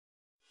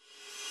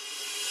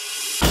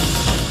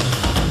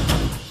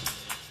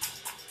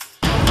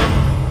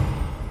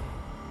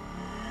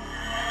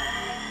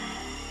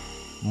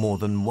More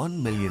than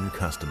 1 million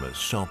customers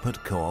shop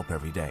at Coop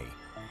every day.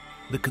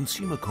 The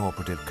Consumer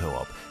Cooperative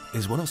Co-op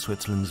is one of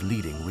Switzerland's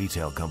leading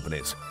retail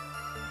companies.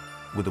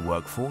 With a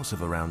workforce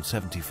of around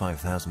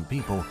 75,000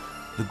 people,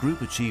 the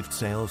group achieved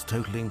sales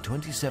totaling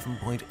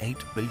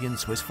 27.8 billion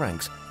Swiss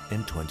francs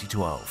in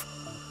 2012.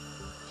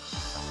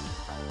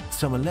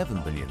 Some 11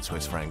 billion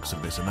Swiss francs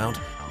of this amount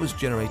was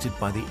generated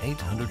by the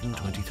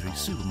 823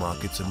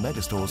 supermarkets and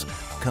megastores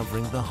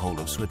covering the whole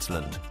of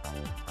Switzerland.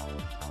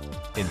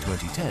 In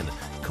 2010,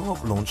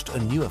 Coop launched a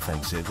new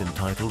offensive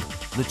entitled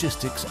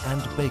Logistics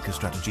and Baker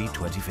Strategy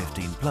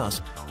 2015+,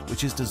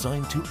 which is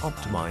designed to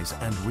optimize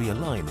and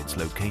realign its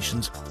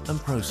locations and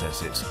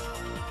processes.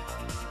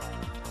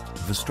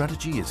 The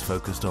strategy is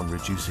focused on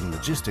reducing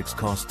logistics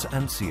costs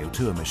and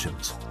CO2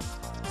 emissions.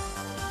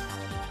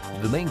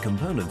 The main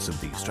components of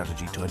the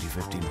Strategy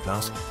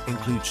 2015+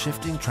 include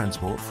shifting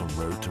transport from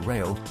road to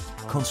rail,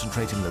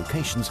 concentrating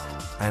locations,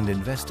 and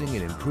investing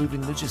in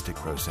improving logistic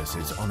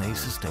processes on a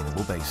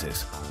sustainable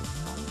basis.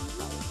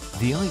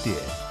 The idea,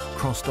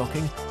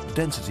 cross-docking,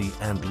 density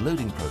and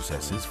loading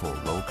processes for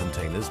roll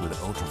containers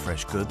with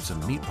ultra-fresh goods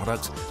and meat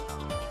products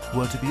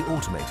were to be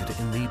automated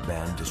in the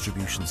Bern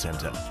distribution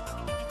centre.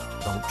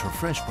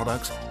 Ultra-fresh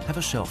products have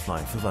a shelf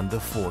life of under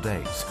 4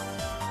 days.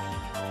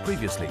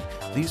 Previously,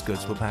 these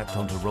goods were packed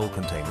onto roll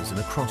containers in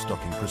a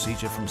cross-docking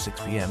procedure from 6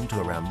 p.m.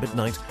 to around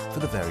midnight for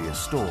the various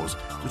stores,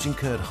 which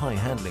incurred high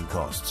handling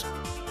costs.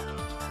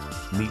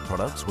 Meat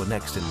products were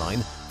next in line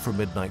from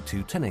midnight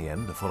to 10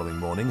 a.m. the following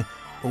morning,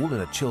 all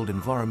in a chilled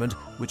environment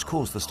which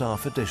caused the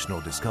staff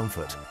additional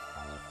discomfort.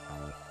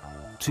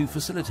 To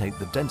facilitate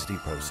the density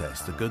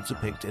process, the goods are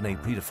picked in a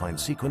predefined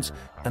sequence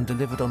and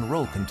delivered on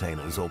roll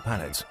containers or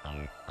pallets.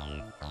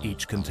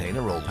 Each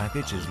container or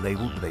package is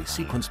labelled with a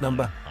sequence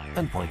number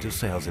and point of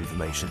sales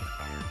information.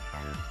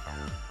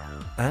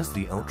 As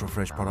the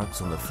ultra-fresh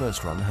products on the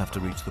first run have to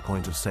reach the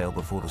point of sale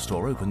before the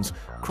store opens,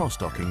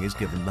 cross-docking is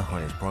given the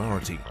highest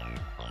priority.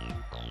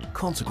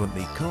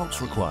 Consequently,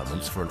 Coop's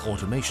requirements for an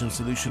automation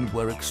solution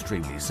were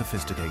extremely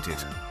sophisticated.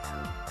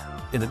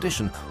 In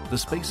addition, the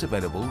space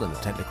available and the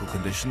technical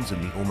conditions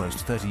in the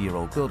almost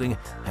 30-year-old building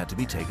had to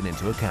be taken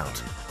into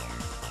account.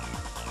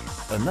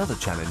 Another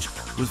challenge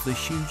was the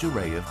huge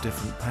array of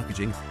different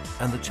packaging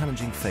and the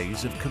challenging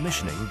phase of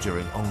commissioning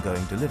during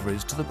ongoing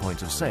deliveries to the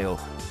point of sale,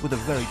 with a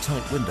very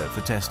tight window for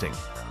testing.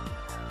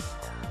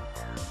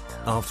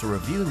 After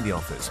reviewing the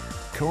offers,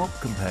 Coop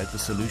compared the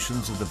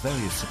solutions of the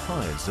various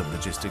suppliers of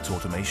logistics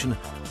automation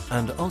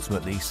and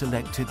ultimately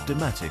selected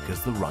Dematic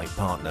as the right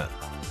partner.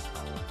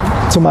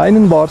 Zum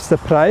einen war es der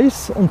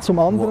Preis und zum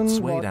anderen What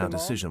swayed our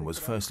decision was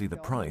firstly the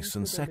price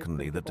and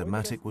secondly that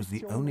Dematic was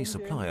the only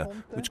supplier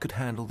which could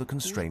handle the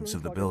constraints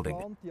of the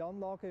building.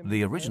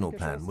 The original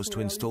plan was to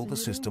install the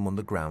system on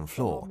the ground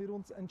floor.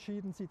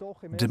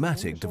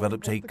 Dematic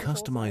developed a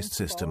customized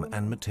system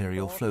and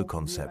material flow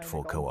concept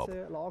for Coop.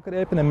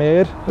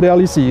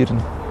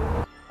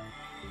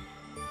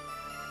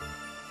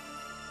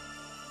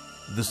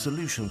 The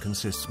solution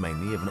consists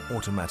mainly of an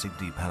automatic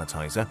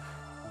depalletizer,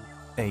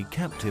 a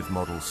captive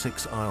model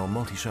 6-aisle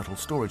multi-shuttle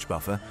storage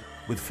buffer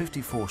with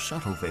 54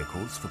 shuttle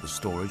vehicles for the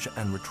storage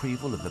and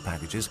retrieval of the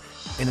packages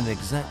in an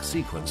exact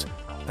sequence,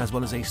 as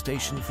well as a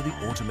station for the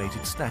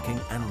automated stacking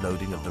and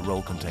loading of the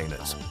roll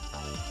containers.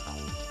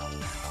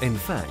 In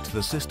fact,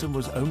 the system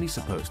was only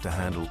supposed to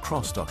handle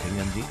cross-docking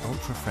and the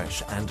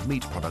ultra-fresh and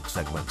meat product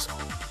segments.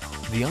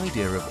 The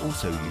idea of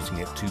also using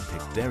it to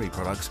pick dairy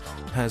products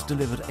has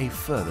delivered a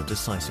further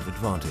decisive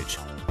advantage.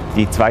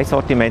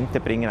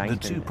 The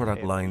two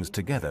product lines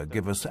together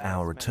give us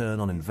our return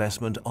on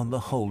investment on the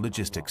whole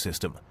logistics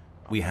system.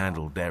 We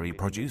handle dairy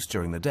produce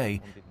during the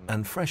day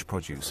and fresh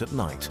produce at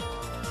night.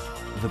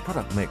 The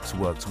product mix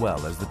works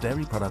well as the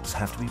dairy products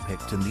have to be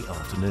picked in the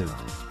afternoon.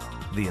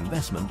 The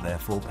investment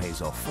therefore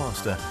pays off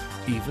faster,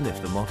 even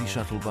if the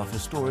multi-shuttle buffer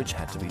storage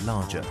had to be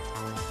larger.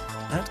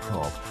 At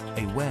Coop,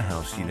 a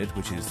warehouse unit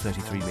which is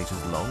 33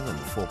 metres long and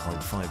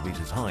 4.5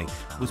 metres high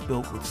was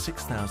built with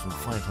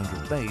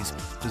 6,500 bays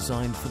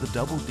designed for the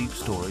double deep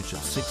storage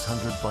of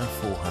 600 by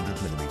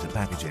 400mm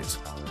packages.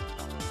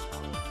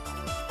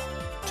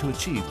 To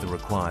achieve the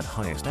required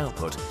highest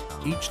output,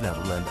 each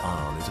level and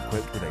arm is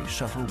equipped with a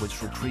shuttle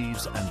which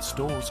retrieves and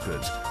stores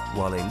goods,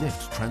 while a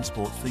lift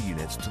transports the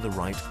units to the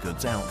right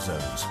goods out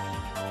zones.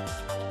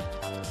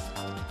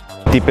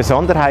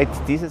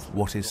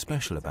 What is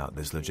special about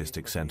this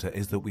logistics centre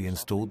is that we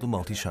installed the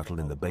multi-shuttle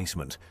in the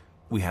basement.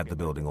 We had the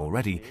building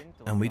already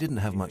and we didn't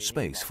have much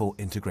space for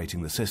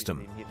integrating the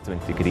system.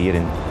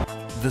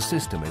 The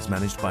system is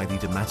managed by the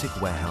Dematic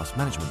Warehouse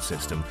Management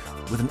System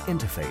with an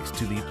interface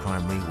to the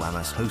primary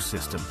WAMAS host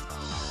system.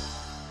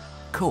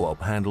 Coop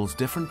handles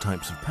different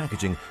types of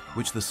packaging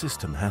which the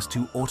system has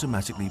to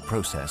automatically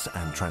process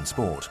and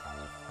transport.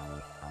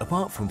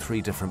 Apart from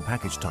 3 different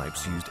package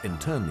types used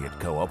internally at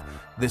Coop,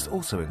 this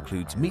also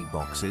includes meat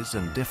boxes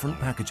and different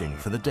packaging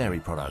for the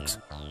dairy products.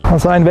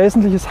 Also ein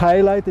wesentliches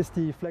Highlight ist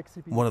die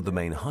Flexibilität. One of the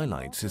main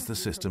highlights is the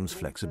system's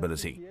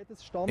flexibility.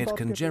 It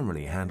can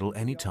generally handle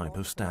any type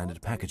of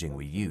standard packaging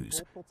we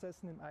use.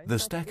 The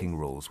stacking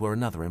rules were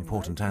another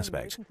important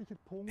aspect.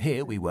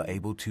 Here we were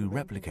able to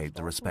replicate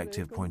the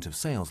respective point of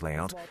sales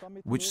layout,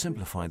 which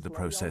simplified the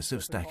process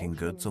of stacking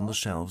goods on the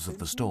shelves of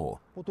the store.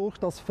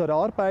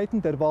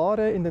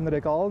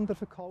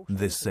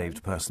 This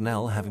saved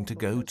personnel having to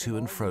go to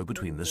and fro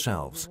between the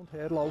shelves.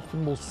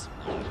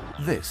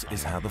 This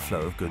is how the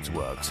flow of goods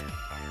works.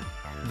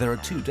 There are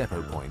 2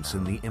 depot points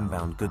in the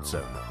inbound goods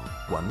zone,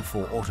 one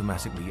for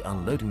automatically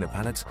unloading the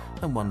pallets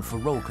and one for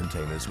roll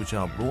containers which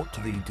are brought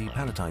to the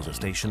depalletizer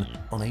station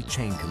on a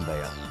chain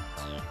conveyor.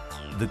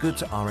 The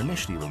goods are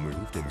initially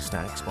removed in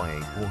stacks by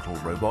a portal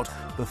robot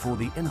before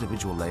the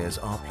individual layers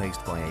are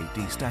placed by a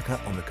destacker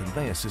on the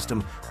conveyor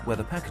system where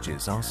the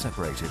packages are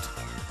separated.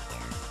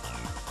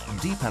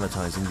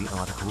 Depalletizing the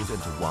articles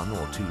into 1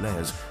 or 2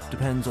 layers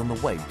depends on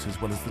the weight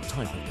as well as the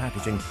type of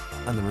packaging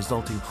and the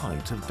resulting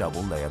height of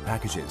double layer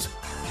packages.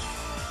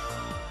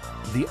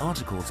 The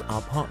articles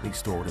are partly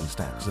stored in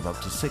stacks of up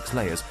to 6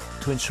 layers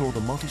to ensure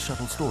the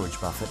multi-shuttle storage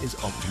buffer is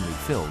optimally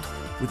filled,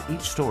 with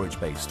each storage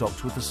bay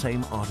stocked with the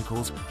same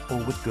articles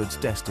or with goods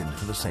destined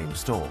for the same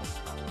store.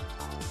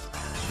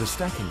 The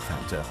stacking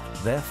factor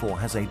therefore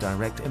has a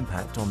direct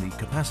impact on the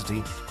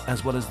capacity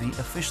as well as the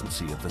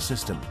efficiency of the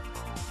system.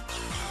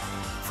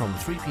 From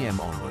 3 p.m.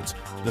 onwards,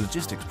 the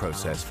logistics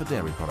process for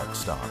dairy products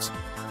starts.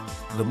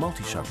 The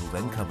multi-shuttle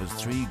then covers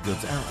 3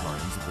 goods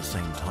outlines at the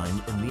same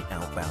time in the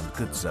outbound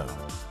goods zone.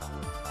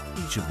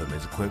 Each of them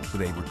is equipped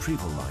with a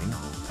retrieval line,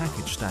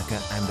 package stacker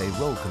and a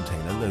roll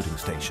container loading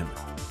station.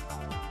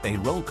 A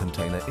roll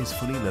container is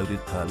fully loaded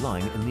per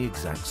line in the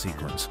exact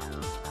sequence.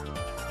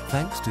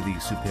 Thanks to the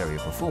superior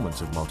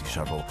performance of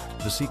multi-shuttle,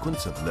 the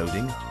sequence of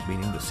loading,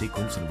 meaning the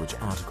sequence in which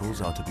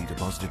articles are to be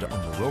deposited on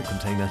the roll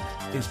container,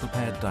 is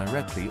prepared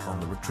directly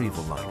on the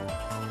retrieval line.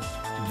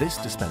 This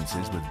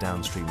dispenses with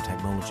downstream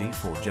technology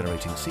for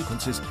generating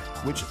sequences,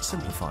 which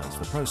simplifies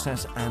the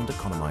process and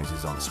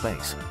economizes on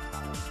space.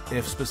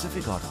 If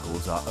specific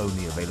articles are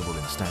only available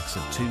in stacks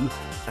of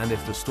 2, and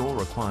if the store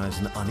requires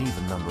an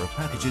uneven number of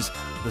packages,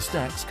 the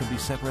stacks can be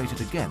separated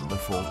again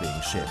before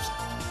being shipped.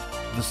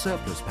 The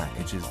surplus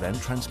package is then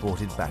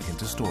transported back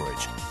into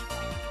storage.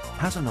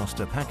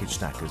 Paternoster package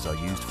stackers are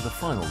used for the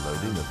final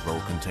loading of roll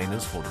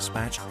containers for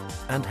dispatch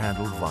and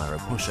handled via a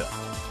pusher.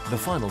 The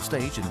final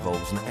stage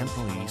involves an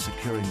employee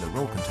securing the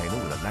roll container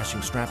with a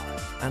lashing strap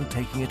and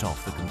taking it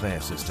off the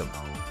conveyor system.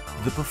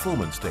 The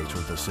performance data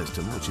of the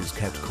system, which is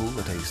kept cool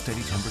at a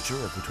steady temperature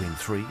of between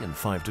 3 and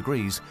 5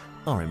 degrees,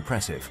 are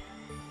impressive.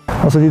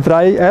 Also die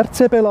 3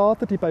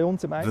 RC-Belader, die bei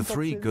uns im Einsatz The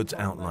 3 sind, goods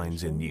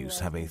outlines in use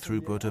have a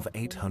throughput of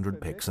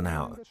 800 picks an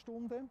hour.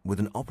 With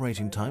an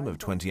operating time of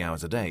 20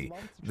 hours a day,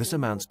 this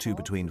amounts to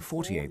between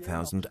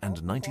 48,000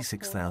 and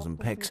 96,000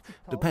 picks,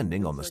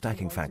 depending on the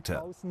stacking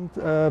factor.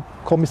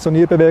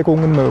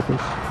 Kommissionierbewegungen möglich.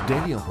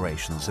 Daily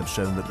operations have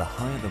shown that the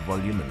higher the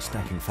volume and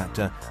stacking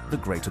factor, the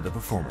greater the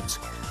performance.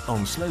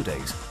 On slow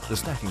days, the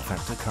stacking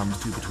factor comes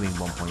to between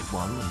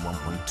 1.1 and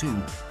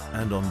 1.2,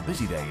 and on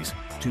busy days,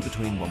 to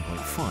between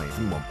 1.5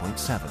 and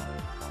 1.7.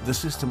 The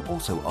system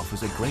also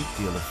offers a great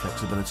deal of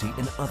flexibility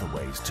in other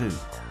ways too.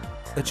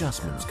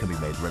 Adjustments can be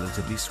made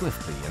relatively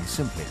swiftly and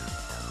simply.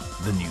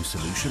 The new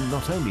solution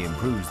not only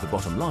improves the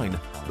bottom line,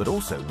 but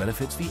also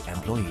benefits the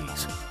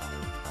employees.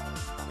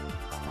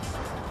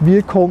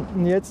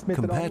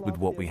 Compared with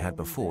what we had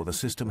before, the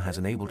system has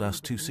enabled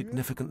us to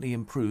significantly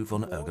improve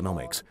on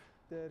ergonomics.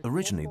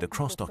 Originally, the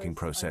cross-docking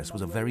process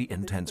was a very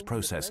intense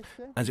process,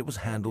 as it was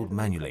handled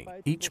manually.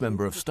 Each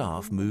member of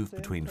staff moved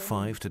between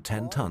 5 to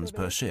 10 tons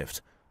per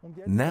shift.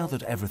 Now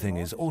that everything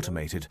is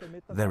automated,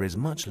 there is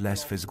much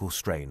less physical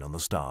strain on the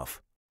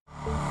staff.